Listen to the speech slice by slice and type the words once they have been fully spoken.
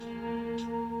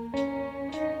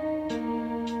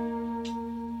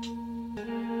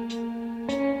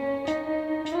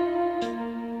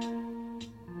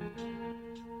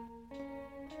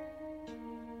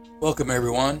Welcome,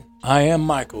 everyone. I am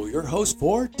Michael, your host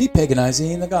for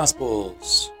De-Paganizing the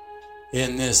Gospels.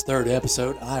 In this third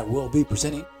episode, I will be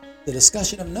presenting the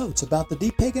discussion of notes about the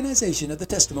de-paganization of the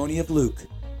testimony of Luke,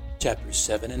 chapters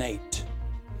 7 and 8.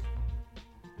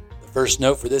 The first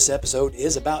note for this episode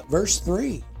is about verse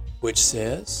 3, which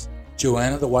says,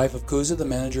 Joanna, the wife of Cusa, the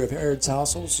manager of Herod's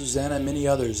household, Susanna, and many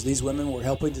others. These women were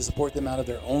helping to support them out of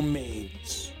their own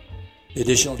means. The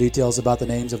additional details about the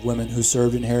names of women who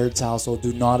served in Herod's household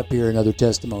do not appear in other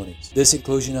testimonies. This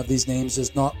inclusion of these names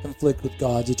does not conflict with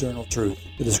God's eternal truth.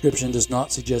 The description does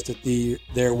not suggest that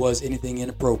there was anything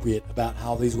inappropriate about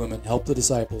how these women helped the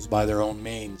disciples by their own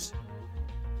means.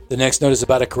 The next note is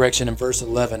about a correction in verse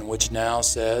 11, which now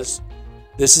says,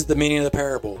 This is the meaning of the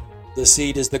parable. The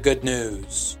seed is the good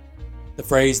news. The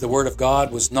phrase, the Word of God,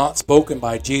 was not spoken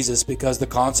by Jesus because the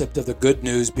concept of the good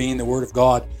news being the Word of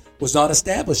God was not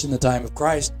established in the time of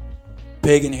Christ.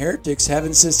 Pagan heretics have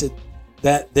insisted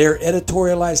that their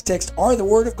editorialized texts are the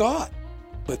Word of God,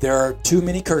 but there are too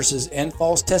many curses and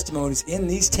false testimonies in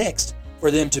these texts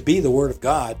for them to be the Word of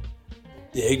God.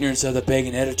 The ignorance of the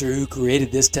pagan editor who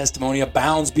created this testimony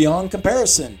abounds beyond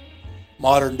comparison.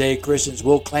 Modern-day Christians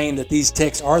will claim that these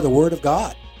texts are the Word of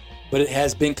God, but it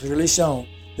has been clearly shown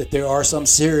that there are some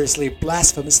seriously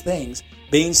blasphemous things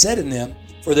being said in them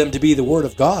for them to be the Word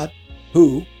of God,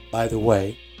 who, by the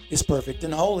way, is perfect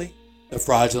and holy. The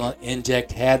fraudulent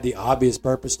inject had the obvious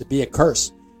purpose to be a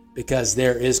curse because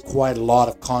there is quite a lot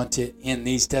of content in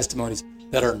these testimonies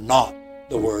that are not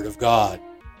the Word of God.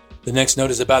 The next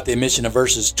note is about the omission of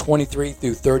verses 23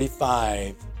 through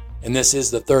 35, and this is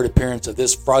the third appearance of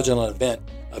this fraudulent event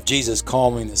of Jesus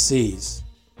calming the seas.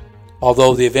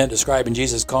 Although the event describing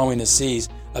Jesus calming the seas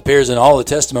appears in all the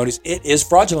testimonies, it is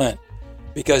fraudulent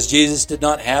because Jesus did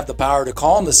not have the power to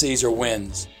calm the seas or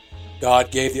winds.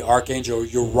 God gave the archangel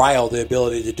Uriel the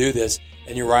ability to do this,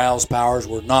 and Uriel's powers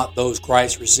were not those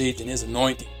Christ received in his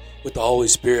anointing with the Holy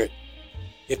Spirit.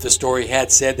 If the story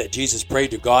had said that Jesus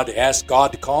prayed to God to ask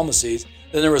God to calm the seas,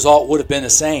 then the result would have been the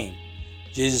same.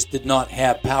 Jesus did not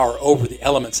have power over the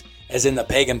elements as in the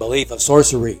pagan belief of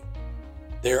sorcery.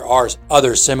 There are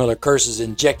other similar curses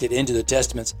injected into the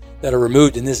testaments that are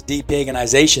removed in this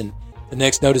de-paganization. The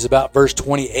next note is about verse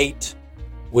 28,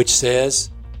 which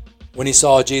says, When he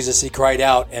saw Jesus, he cried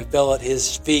out and fell at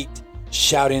his feet,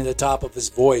 shouting at the top of his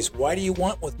voice, What do you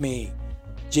want with me,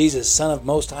 Jesus, Son of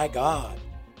Most High God?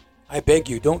 I beg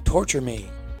you, don't torture me.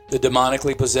 The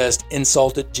demonically possessed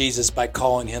insulted Jesus by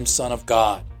calling him Son of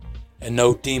God, and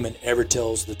no demon ever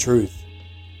tells the truth.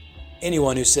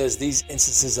 Anyone who says these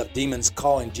instances of demons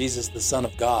calling Jesus the Son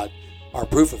of God are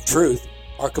proof of truth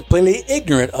are completely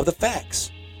ignorant of the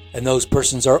facts, and those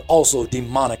persons are also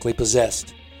demonically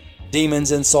possessed.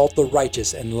 Demons insult the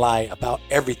righteous and lie about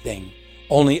everything.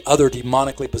 Only other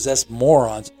demonically possessed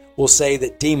morons will say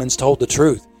that demons told the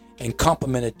truth and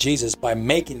complimented Jesus by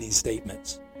making these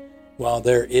statements. While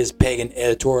there is pagan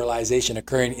editorialization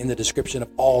occurring in the description of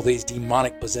all these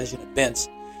demonic possession events,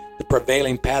 the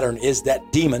prevailing pattern is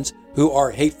that demons, who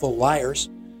are hateful liars,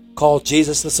 call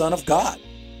Jesus the Son of God,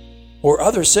 or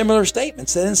other similar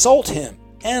statements that insult him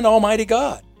and Almighty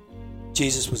God.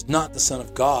 Jesus was not the Son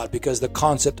of God because the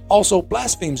concept also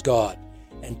blasphemes God,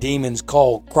 and demons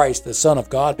call Christ the Son of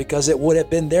God because it would have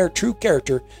been their true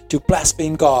character to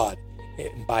blaspheme God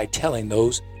by telling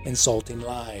those insulting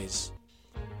lies.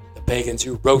 The pagans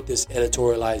who wrote this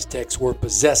editorialized text were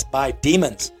possessed by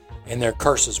demons, and their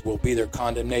curses will be their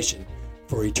condemnation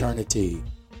for eternity.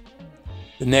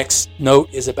 The next note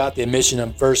is about the omission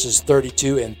of verses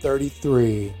 32 and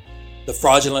 33. The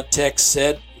fraudulent text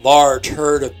said, Large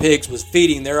herd of pigs was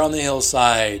feeding there on the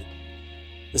hillside.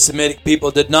 The Semitic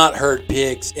people did not herd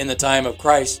pigs in the time of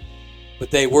Christ, but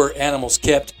they were animals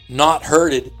kept, not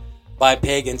herded, by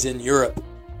pagans in Europe.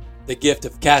 The gift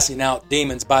of casting out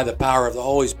demons by the power of the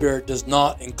Holy Spirit does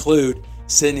not include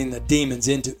sending the demons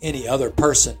into any other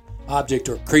person, object,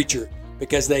 or creature,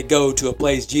 because they go to a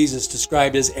place Jesus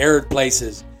described as arid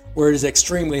places, where it is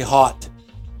extremely hot.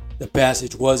 The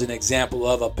passage was an example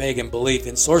of a pagan belief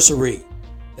in sorcery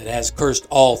that has cursed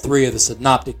all three of the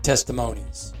synoptic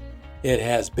testimonies. It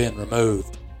has been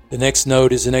removed. The next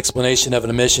note is an explanation of an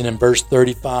omission in verse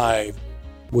 35,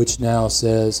 which now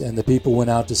says, And the people went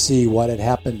out to see what had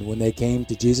happened. When they came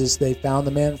to Jesus, they found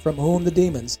the man from whom the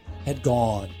demons had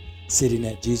gone, sitting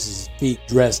at Jesus' feet,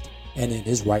 dressed and in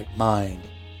his right mind.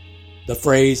 The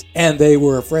phrase, and they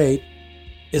were afraid,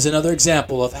 is another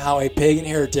example of how a pagan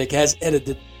heretic has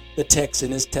edited the text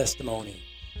in his testimony,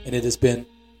 and it has been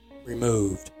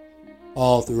removed.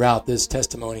 All throughout this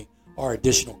testimony are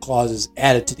additional clauses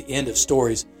added to the end of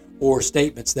stories or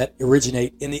statements that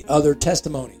originate in the other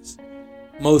testimonies.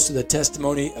 Most of the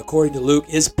testimony, according to Luke,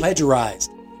 is plagiarized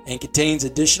and contains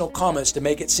additional comments to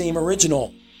make it seem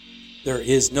original. There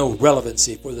is no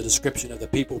relevancy for the description of the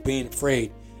people being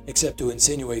afraid, except to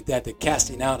insinuate that the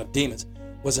casting out of demons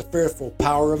was a fearful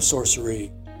power of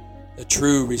sorcery. The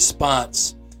true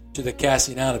response to the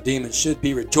casting out of demons should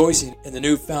be rejoicing in the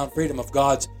newfound freedom of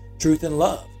God's truth and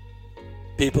love.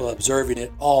 People observing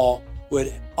it all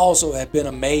would also have been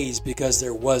amazed because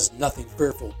there was nothing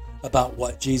fearful about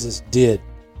what Jesus did.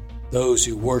 Those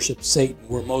who worshiped Satan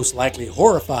were most likely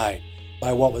horrified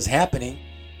by what was happening,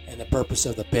 and the purpose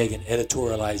of the pagan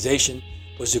editorialization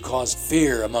was to cause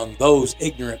fear among those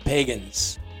ignorant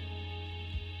pagans.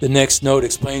 The next note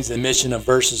explains the mission of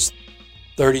verses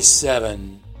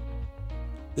 37.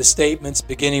 The statements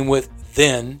beginning with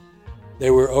 "then they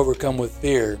were overcome with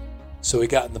fear, so he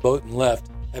got in the boat and left"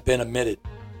 have been omitted.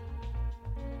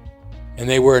 And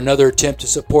they were another attempt to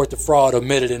support the fraud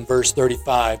omitted in verse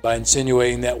 35 by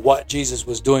insinuating that what Jesus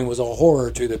was doing was a horror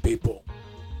to the people.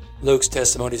 Luke's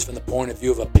testimony is from the point of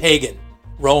view of a pagan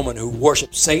Roman who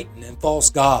worshipped Satan and false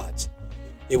gods.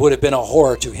 It would have been a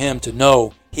horror to him to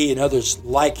know he and others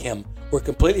like him were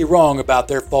completely wrong about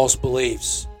their false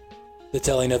beliefs. The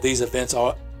telling of these events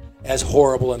as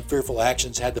horrible and fearful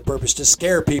actions had the purpose to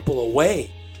scare people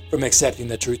away from accepting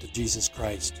the truth of Jesus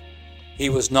Christ. He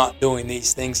was not doing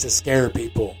these things to scare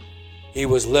people. He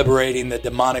was liberating the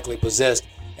demonically possessed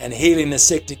and healing the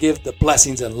sick to give the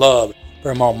blessings and love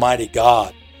from Almighty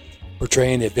God.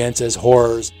 Portraying the events as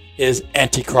horrors is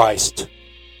Antichrist.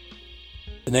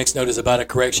 The next note is about a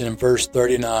correction in verse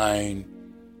 39,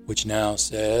 which now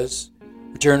says,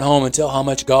 "Return home and tell how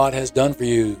much God has done for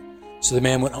you." So the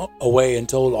man went away and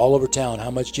told all over town how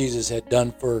much Jesus had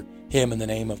done for him in the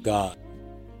name of God.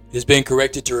 It has been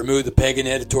corrected to remove the pagan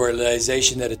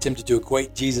editorialization that attempted to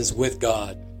equate Jesus with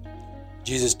God.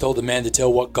 Jesus told the man to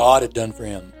tell what God had done for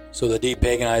him. So the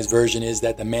de-paganized version is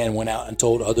that the man went out and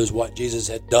told others what Jesus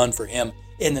had done for him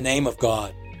in the name of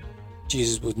God.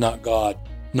 Jesus was not God,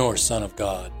 nor Son of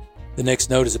God. The next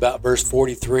note is about verse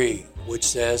 43, which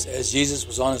says, "As Jesus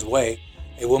was on his way,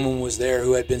 a woman was there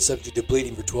who had been subject to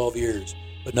bleeding for 12 years,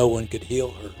 but no one could heal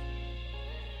her."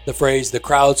 The phrase, "the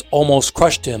crowds almost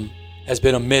crushed him," has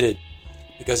been omitted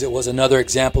because it was another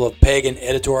example of pagan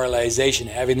editorialization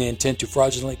having the intent to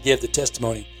fraudulently give the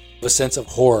testimony of a sense of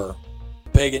horror.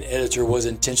 The pagan editor was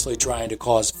intentionally trying to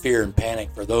cause fear and panic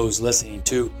for those listening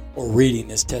to or reading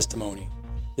this testimony.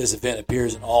 This event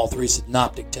appears in all three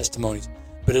synoptic testimonies,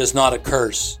 but it is not a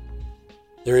curse.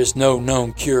 There is no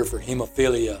known cure for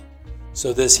hemophilia,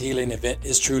 so this healing event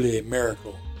is truly a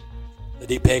miracle. The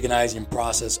de-paganizing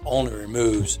process only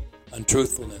removes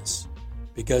untruthfulness,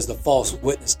 because the false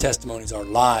witness testimonies are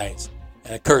lies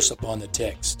and a curse upon the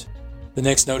text. The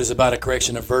next note is about a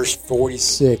correction of verse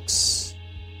 46,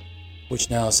 which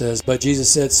now says, "But Jesus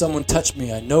said, 'Someone touched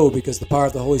me. I know because the power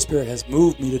of the Holy Spirit has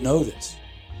moved me to know this.'"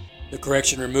 The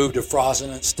correction removed a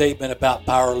fraudulent statement about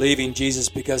power leaving Jesus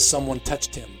because someone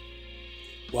touched him.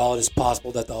 While it is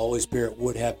possible that the Holy Spirit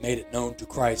would have made it known to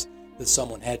Christ that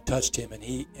someone had touched him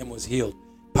and was healed,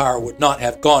 power would not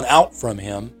have gone out from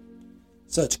him.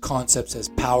 Such concepts as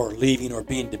power leaving or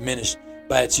being diminished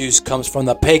by its use comes from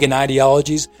the pagan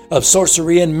ideologies of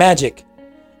sorcery and magic.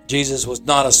 Jesus was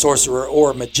not a sorcerer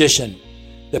or a magician.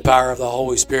 The power of the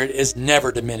Holy Spirit is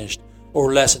never diminished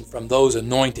or lessened from those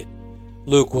anointed.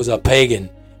 Luke was a pagan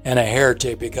and a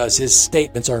heretic because his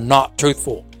statements are not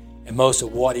truthful, and most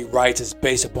of what he writes is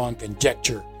based upon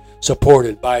conjecture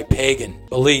supported by pagan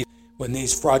belief, when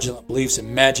these fraudulent beliefs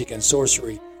in magic and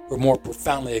sorcery were more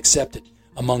profoundly accepted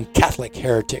among Catholic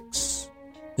heretics.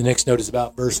 The next note is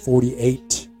about verse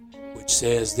 48, which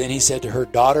says, "Then he said to her,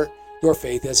 'Daughter, your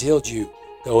faith has healed you.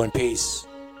 Go in peace.'"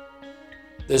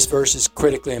 This verse is a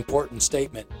critically important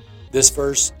statement. This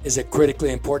verse is a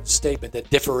critically important statement that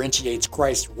differentiates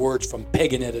Christ's words from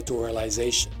pagan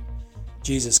editorialization.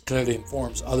 Jesus clearly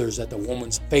informs others that the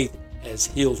woman's faith has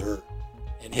healed her,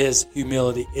 and his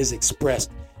humility is expressed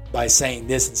by saying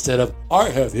this instead of, "I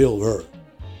have healed her,"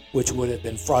 which would have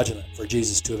been fraudulent for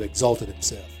Jesus to have exalted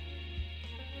himself.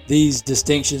 These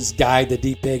distinctions guide the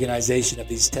de-paganization of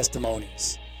these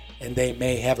testimonies, and they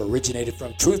may have originated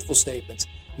from truthful statements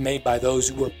made by those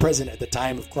who were present at the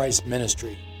time of Christ's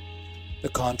ministry. The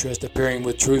contrast appearing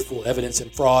with truthful evidence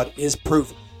and fraud is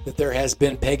proof that there has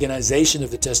been paganization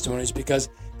of the testimonies because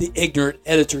the ignorant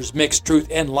editors mix truth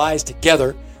and lies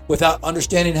together without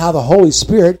understanding how the Holy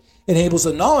Spirit enables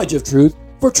the knowledge of truth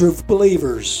for truth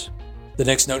believers. The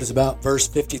next note is about verse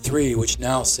 53, which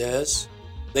now says,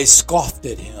 "They scoffed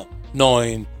at him,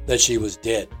 knowing that she was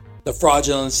dead." The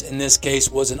fraudulence in this case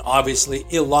was an obviously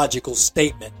illogical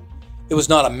statement. It was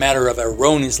not a matter of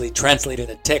erroneously translating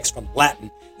a text from Latin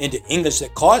into English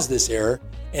that caused this error,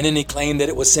 and any claim that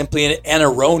it was simply an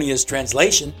erroneous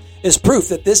translation is proof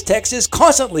that this text is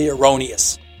constantly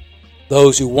erroneous.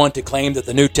 Those who want to claim that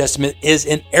the New Testament is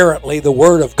inerrantly the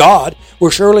Word of God will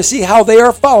surely see how they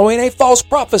are following a false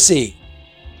prophecy.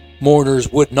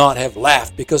 Mourners would not have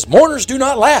laughed because mourners do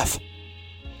not laugh.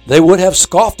 They would have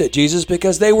scoffed at Jesus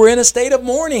because they were in a state of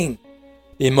mourning.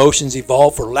 The emotions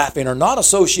evolved for laughing are not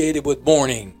associated with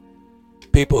mourning.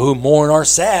 People who mourn are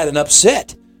sad and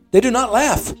upset. They do not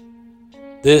laugh.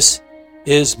 This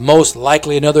is most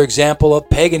likely another example of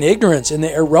pagan ignorance in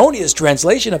the erroneous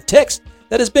translation of text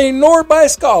that has been ignored by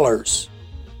scholars.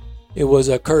 It was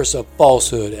a curse of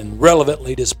falsehood and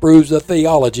relevantly disproves the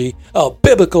theology of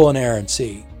biblical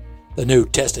inerrancy. The New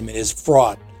Testament is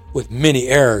fraught with many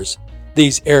errors.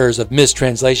 These errors of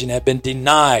mistranslation have been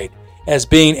denied as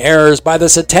being errors by the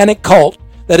satanic cult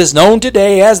that is known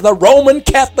today as the Roman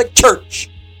Catholic Church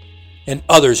and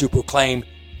others who proclaim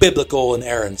biblical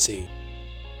inerrancy.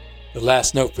 The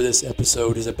last note for this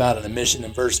episode is about an omission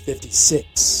in verse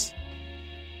 56,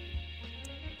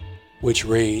 which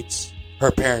reads, "Her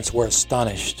parents were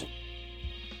astonished."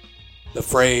 The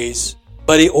phrase,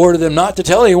 "but he ordered them not to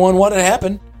tell anyone what had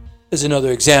happened," is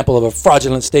another example of a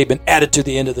fraudulent statement added to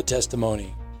the end of the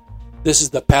testimony. This is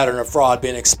the pattern of fraud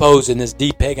being exposed in this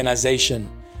de-paganization.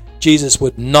 Jesus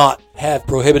would not have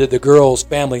prohibited the girl's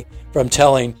family from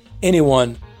telling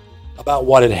anyone about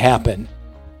what had happened.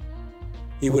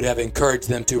 He would have encouraged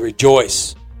them to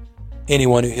rejoice.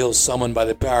 Anyone who heals someone by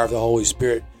the power of the Holy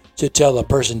Spirit should tell the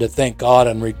person to thank God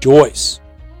and rejoice.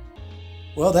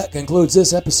 Well, that concludes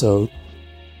this episode.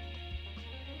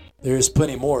 There is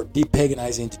plenty more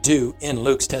de-paganizing to do in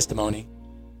Luke's testimony.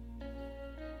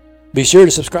 Be sure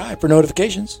to subscribe for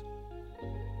notifications.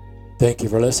 Thank you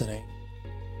for listening.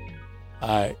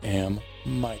 I am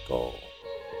Michael.